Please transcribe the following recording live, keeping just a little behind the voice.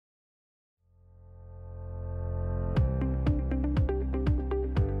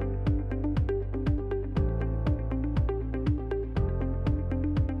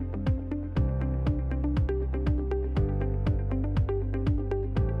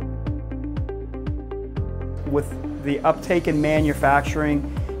with the uptake in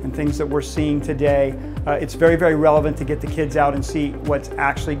manufacturing and things that we're seeing today, it's very, very relevant to get the kids out and see what's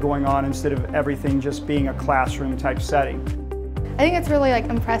actually going on instead of everything just being a classroom type setting. I think it's really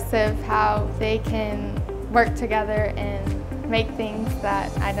impressive how they can work together and make things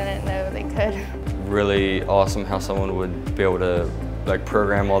that I didn't know they could. Really awesome how someone would be able to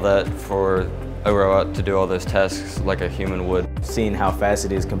program all that for a robot to do all those tasks like a human would. Seeing how fast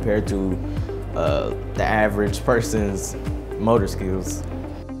it is compared to the average person's motor skills.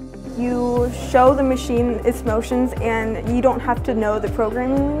 You show the machine its motions and you don't have to know the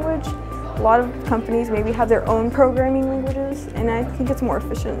programming language. A lot of companies maybe have their own programming languages and I think it's more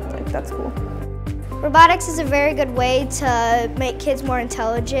efficient. That's cool. Robotics is a very good way to make kids more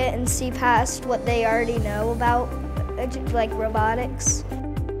intelligent and see past what they already know about robotics.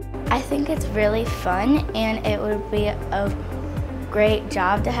 I think it's really fun and it would be a great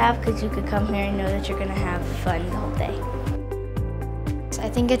job to have because you could come here and know that you're going to have fun the whole day. I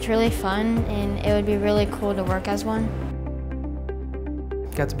think it's really fun and it would be really cool to work as one.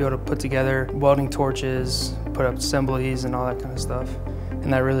 Got to be able to put together welding torches, put up assemblies and all that kind of stuff.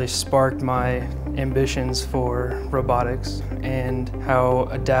 And that really sparked my ambitions for robotics and how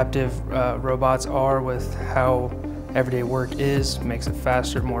adaptive robots are with how everyday work is, makes it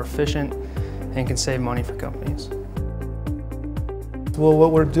faster, more efficient, and can save money for companies. Well,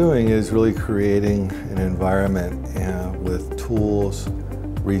 what we're doing is really creating an environment with tools,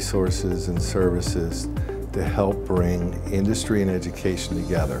 resources, and services to help bring industry and education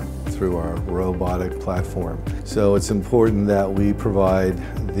together through our robotic platform. So it's important that we provide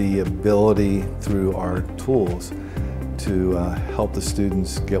the ability through our tools to help the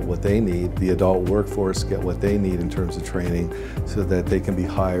students get what they need, the adult workforce get what they need in terms of training so that they can be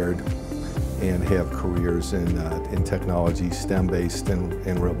hired and have careers in technology, STEM-based,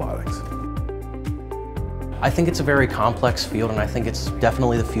 and robotics. I think it's a very complex field and I think it's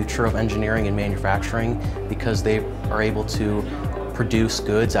definitely the future of engineering and manufacturing because they are able to produce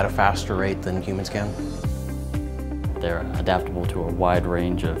goods at a faster rate than humans can. They're adaptable to a wide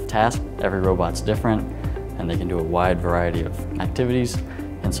range of tasks. Every robot's different and they can do a wide variety of activities,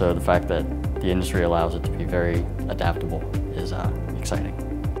 and so the fact that the industry allows it to be very adaptable is exciting.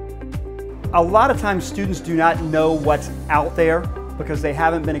 A lot of times students do not know what's out there because they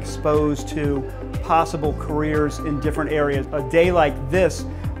haven't been exposed to possible careers in different areas. A day like this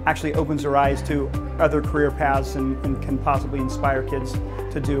actually opens their eyes to other career paths and can possibly inspire kids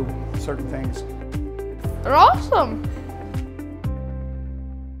to do certain things. They're awesome!